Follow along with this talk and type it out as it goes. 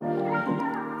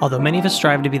Although many of us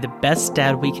strive to be the best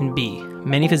dad we can be,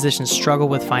 many physicians struggle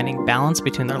with finding balance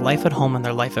between their life at home and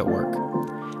their life at work.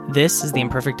 This is the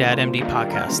Imperfect Dad MD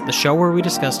podcast, the show where we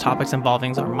discuss topics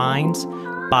involving our minds,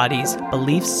 bodies,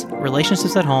 beliefs,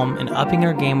 relationships at home, and upping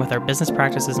our game with our business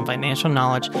practices and financial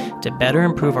knowledge to better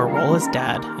improve our role as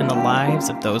dad and the lives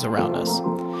of those around us.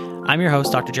 I'm your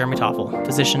host, Dr. Jeremy Toffel,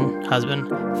 physician, husband,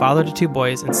 father to two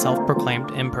boys, and self-proclaimed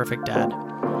imperfect dad.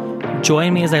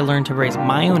 Join me as I learn to embrace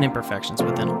my own imperfections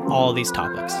within all these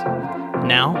topics.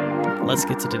 Now, let's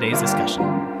get to today's discussion.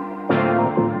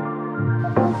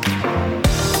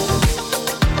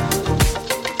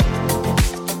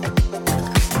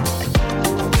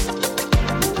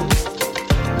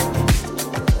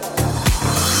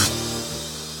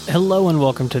 Hello and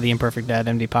welcome to the Imperfect Dad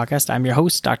MD podcast. I'm your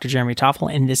host, Dr. Jeremy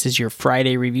Toffel, and this is your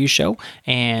Friday review show.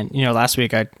 And, last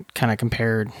week I kind of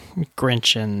compared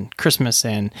Grinch and Christmas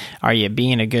and are you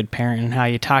being a good parent and how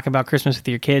you talk about Christmas with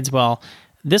your kids. Well,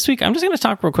 this week I'm just going to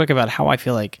talk real quick about how I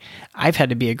feel like I've had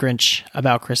to be a Grinch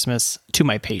about Christmas to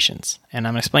my patients. And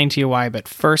I'm going to explain to you why, but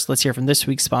first let's hear from this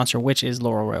week's sponsor, which is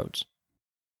Laurel Roads.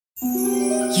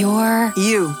 You're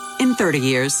you in 30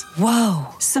 years. Whoa.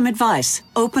 Some advice.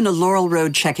 Open a Laurel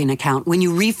Road checking account when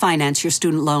you refinance your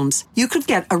student loans. You could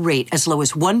get a rate as low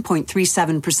as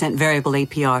 1.37% variable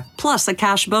APR, plus a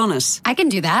cash bonus. I can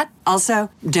do that. Also,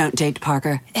 don't date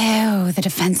Parker. Ew, the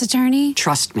defense attorney?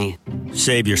 Trust me.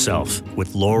 Save yourself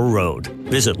with Laurel Road.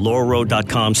 Visit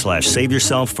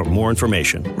laurelroad.com/saveyourself for more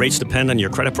information. Rates depend on your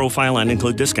credit profile and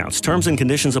include discounts. Terms and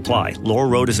conditions apply.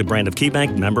 Laurel Road is a brand of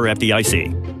KeyBank, member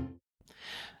FDIC.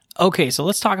 Okay, so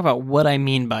let's talk about what I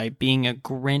mean by being a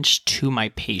Grinch to my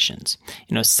patients.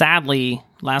 Sadly,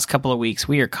 last couple of weeks,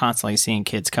 we are constantly seeing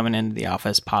kids coming into the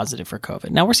office positive for COVID.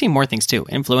 Now, we're seeing more things too.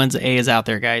 Influenza A is out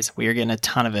there, guys. We are getting a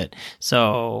ton of it.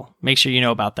 So make sure you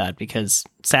know about that because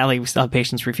sadly, we still have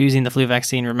patients refusing the flu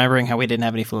vaccine, remembering how we didn't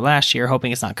have any flu last year,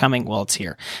 hoping it's not coming. Well, it's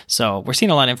here. So we're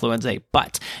seeing a lot of influenza A,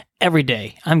 but every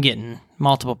day I'm getting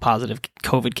multiple positive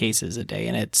COVID cases a day,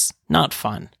 and it's not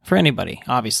fun for anybody,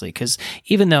 obviously, because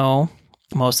even though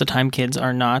most of the time kids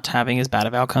are not having as bad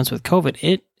of outcomes with COVID,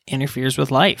 it interferes with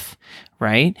life,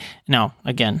 right? Now,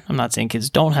 again, I'm not saying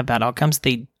kids don't have bad outcomes.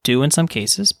 They do in some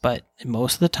cases, but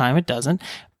most of the time it doesn't.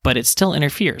 But it still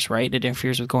interferes, right? It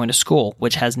interferes with going to school,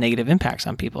 which has negative impacts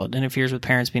on people. It interferes with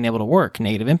parents being able to work,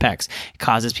 negative impacts. It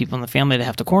causes people in the family to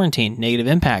have to quarantine, negative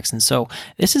impacts. And so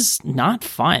this is not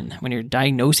fun when you're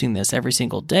diagnosing this every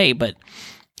single day. But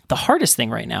the hardest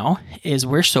thing right now is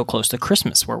we're so close to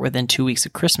Christmas. We're within 2 weeks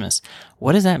of Christmas.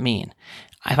 What does that mean?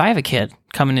 If I have a kid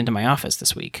coming into my office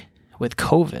this week with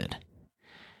COVID,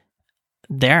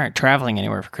 they aren't traveling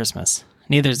anywhere for Christmas.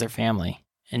 Neither is their family,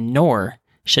 and nor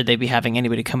should they be having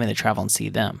anybody come in to travel and see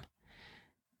them.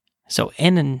 So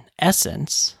in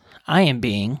essence, I am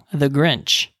being the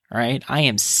Grinch, right? I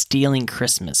am stealing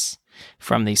Christmas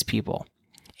from these people.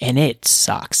 And it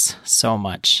sucks so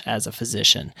much as a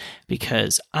physician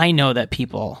because I know that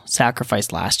people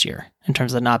sacrificed last year in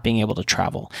terms of not being able to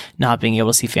travel, not being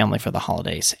able to see family for the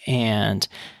holidays. And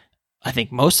I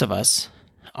think most of us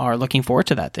are looking forward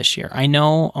to that this year. I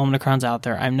know Omicron's out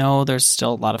there. I know there's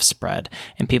still a lot of spread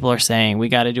and people are saying we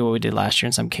got to do what we did last year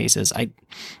in some cases.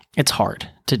 It's hard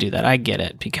to do that. I get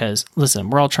it because listen,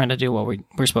 we're all trying to do what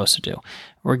we're supposed to do.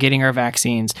 We're getting our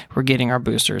vaccines, we're getting our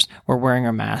boosters, we're wearing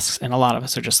our masks, and a lot of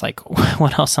us are just like,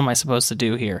 what else am I supposed to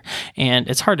do here? And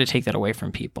it's hard to take that away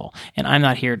from people. And I'm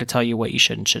not here to tell you what you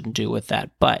should and shouldn't do with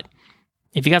that. But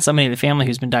if you got somebody in the family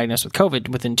who's been diagnosed with COVID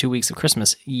within 2 weeks of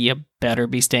Christmas, you better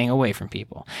be staying away from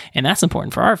people. And that's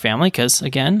important for our family because,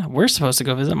 again, we're supposed to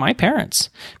go visit my parents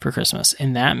for Christmas.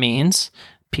 And that means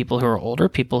people who are older,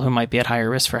 people who might be at higher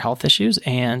risk for health issues,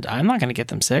 and I'm not going to get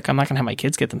them sick. I'm not going to have my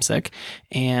kids get them sick.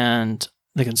 And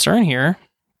the concern here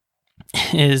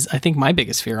is, I think my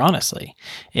biggest fear, honestly,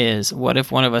 is what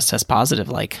if one of us tests positive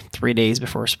like 3 days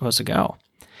before we're supposed to go?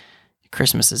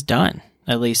 Christmas is done.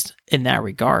 At least in that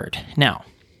regard. Now,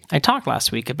 I talked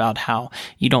last week about how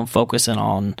you don't focus in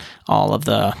on all of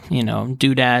the,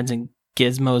 doodads and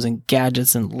gizmos and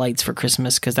gadgets and lights for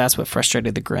Christmas because that's what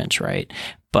frustrated the Grinch, right?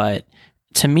 But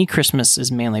to me, Christmas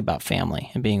is mainly about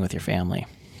family and being with your family.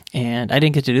 And I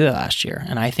didn't get to do that last year.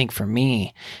 And I think for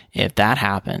me, if that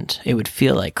happened, it would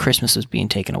feel like Christmas was being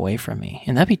taken away from me.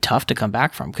 And that'd be tough to come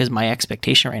back from because my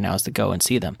expectation right now is to go and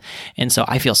see them. And so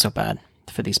I feel so bad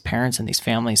for these parents and these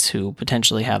families who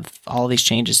potentially have all these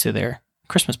changes to their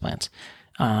Christmas plans.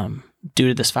 due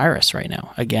to this virus right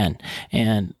now again.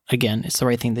 And again, it's the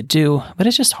right thing to do, but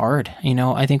it's just hard.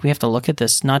 I think we have to look at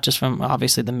this not just from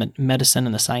obviously the medicine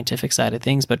and the scientific side of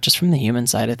things, but just from the human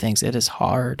side of things. It is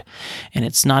hard. And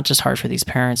it's not just hard for these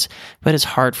parents, but it's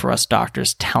hard for us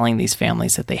doctors telling these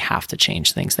families that they have to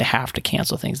change things. They have to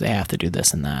cancel things. They have to do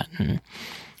this and that. And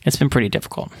it's been pretty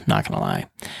difficult, not going to lie.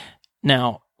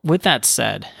 Now, with that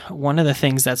said, one of the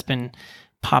things that's been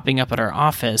popping up at our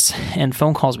office and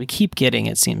phone calls we keep getting,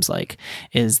 it seems like,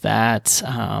 is that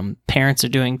parents are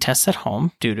doing tests at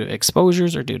home due to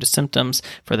exposures or due to symptoms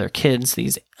for their kids,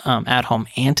 these at-home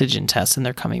antigen tests, and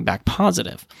they're coming back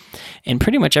positive. And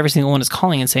pretty much every single one is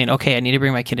calling and saying, okay, I need to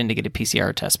bring my kid in to get a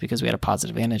PCR test because we had a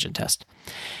positive antigen test.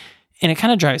 And it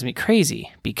kind of drives me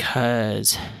crazy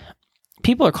because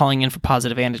people are calling in for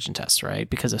positive antigen tests, right,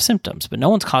 because of symptoms, but no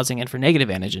one's calling in for negative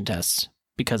antigen tests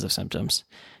because of symptoms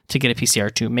to get a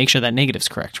PCR to make sure that negative's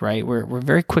correct, right? We're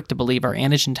very quick to believe our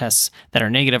antigen tests that are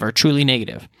negative are truly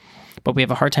negative, but we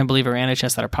have a hard time believing our antigen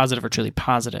tests that are positive are truly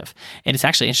positive. And it's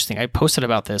actually interesting. I posted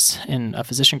about this in a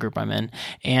physician group I'm in,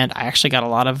 and I actually got a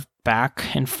lot of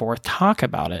back and forth talk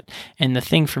about it. And the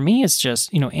thing for me is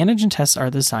just, antigen tests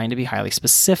are designed to be highly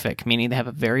specific, meaning they have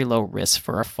a very low risk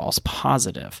for a false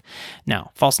positive.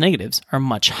 Now, false negatives are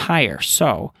much higher.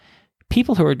 So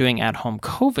people who are doing at-home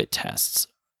COVID tests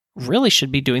really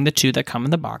should be doing the two that come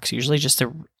in the box, usually just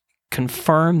to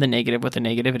confirm the negative with a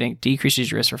negative. It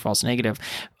decreases your risk for false negative.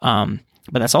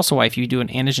 But that's also why if you do an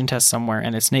antigen test somewhere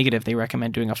and it's negative, they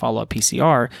recommend doing a follow-up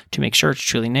PCR to make sure it's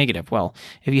truly negative. Well,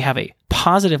 if you have a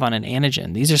positive on an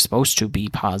antigen, these are supposed to be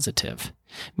positive,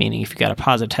 meaning if you got a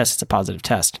positive test, it's a positive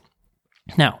test.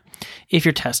 Now, if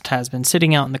your test has been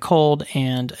sitting out in the cold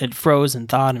and it froze and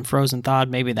thawed,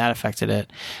 maybe that affected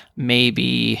it.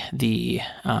 Maybe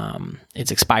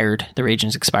it's expired, the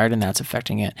reagent's expired, and that's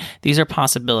affecting it. These are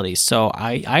possibilities. So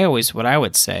what I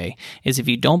would say is if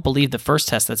you don't believe the first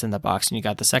test that's in the box and you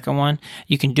got the second one,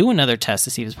 you can do another test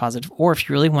to see if it's positive. Or if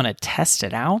you really want to test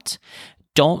it out,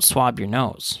 don't swab your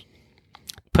nose.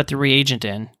 Put the reagent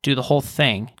in, do the whole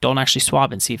thing, don't actually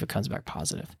swab and see if it comes back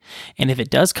positive. And if it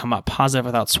does come up positive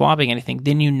without swabbing anything,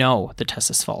 then you know the test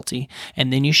is faulty,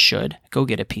 and then you should go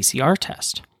get a PCR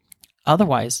test.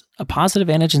 Otherwise, a positive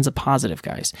antigen's a positive,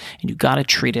 guys, and you got to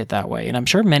treat it that way. And I'm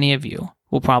sure many of you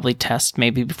will probably test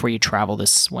maybe before you travel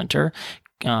this winter,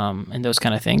 and those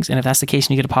kind of things. And if that's the case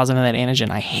and you get a positive on that antigen,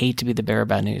 I hate to be the bearer of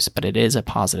bad news, but it is a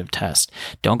positive test.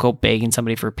 Don't go begging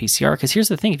somebody for a PCR, because here's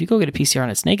the thing. If you go get a PCR and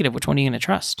it's negative, which one are you going to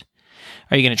trust?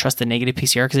 Are you going to trust the negative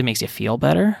PCR because it makes you feel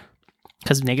better?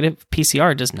 Because negative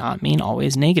PCR does not mean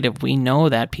always negative. We know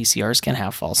that PCRs can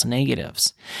have false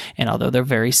negatives. And although they're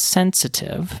very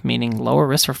sensitive, meaning lower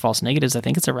risk for false negatives, I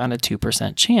think it's around a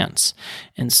 2% chance.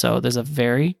 And so there's a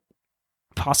very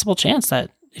possible chance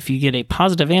that if you get a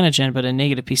positive antigen but a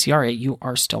negative PCR, you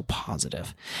are still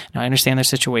positive. Now, I understand their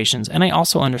situations, and I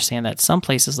also understand that some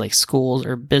places like schools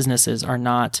or businesses are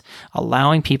not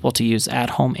allowing people to use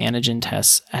at-home antigen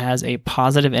tests as a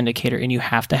positive indicator, and you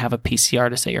have to have a PCR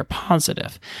to say you're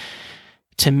positive.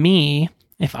 To me,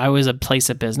 if I was a place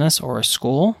of business or a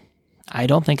school, I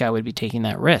don't think I would be taking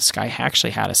that risk. I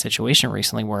actually had a situation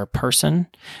recently where a person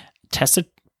tested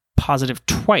positive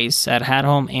twice at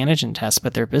home antigen tests,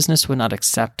 but their business would not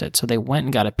accept it. So they went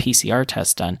and got a PCR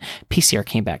test done. PCR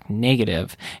came back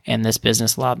negative, and this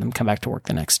business allowed them to come back to work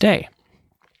the next day.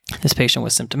 This patient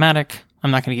was symptomatic. I'm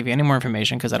not going to give you any more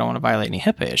information because I don't want to violate any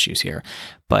HIPAA issues here.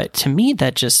 But to me,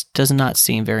 that just does not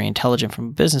seem very intelligent from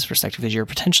a business perspective, because you're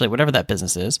potentially, whatever that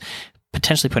business is,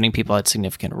 potentially putting people at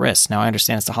significant risk. Now, I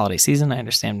understand it's the holiday season. I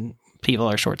understand people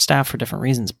are short-staffed for different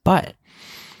reasons, but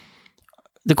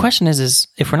the question is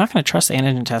if we're not going to trust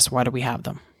antigen tests, why do we have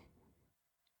them?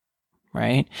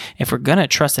 Right? If we're going to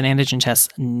trust an antigen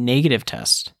test negative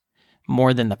test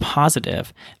more than the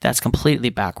positive, that's completely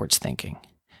backwards thinking.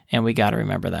 And we got to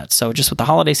remember that. So just with the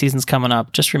holiday seasons coming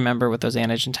up, just remember with those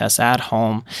antigen tests at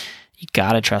home, you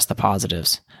got to trust the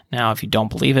positives. Now, if you don't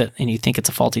believe it and you think it's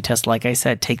a faulty test, like I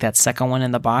said, take that second one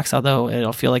in the box, although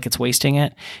it'll feel like it's wasting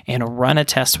it, and run a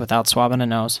test without swabbing a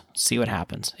nose. See what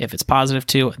happens. If it's positive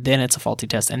too, then it's a faulty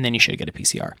test, and then you should get a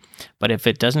PCR. But if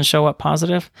it doesn't show up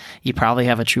positive, you probably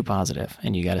have a true positive,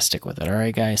 and you got to stick with it. All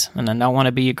right, guys? And I don't want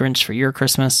to be a Grinch for your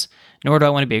Christmas, nor do I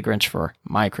want to be a Grinch for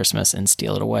my Christmas and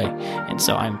steal it away. And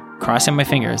so I'm crossing my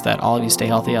fingers that all of you stay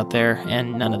healthy out there,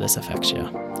 and none of this affects you.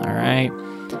 All right?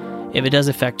 If it does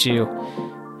affect you,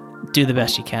 do the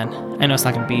best you can. I know it's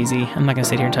not going to be easy. I'm not going to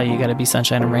sit here and tell you got to be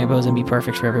sunshine and rainbows and be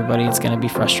perfect for everybody. It's going to be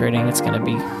frustrating. It's going to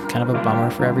be kind of a bummer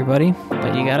for everybody.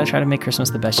 But you got to try to make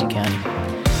Christmas the best you can.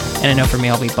 And I know for me,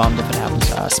 I'll be bummed if it happens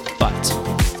to us.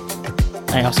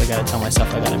 But I also got to tell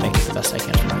myself I got to make it the best I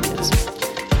can for my kids.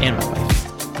 and my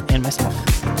wife and myself.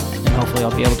 And hopefully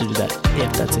I'll be able to do that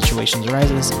if that situation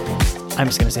arises. I'm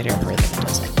just going to sit here and pray that it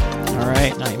doesn't. All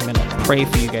right? Not even going to pray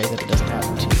for you guys that it doesn't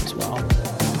happen to you as well.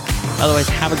 Otherwise,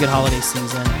 have a good holiday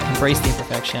season. Embrace the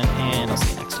imperfection, and I'll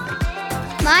see you next time.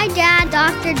 My dad,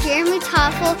 Dr. Jeremy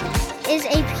Toffel, is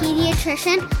a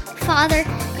pediatrician, father,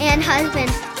 and husband.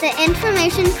 The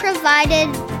information provided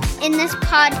in this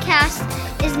podcast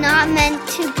is not meant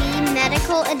to be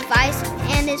medical advice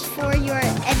and is for your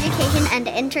education and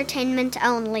entertainment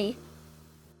only.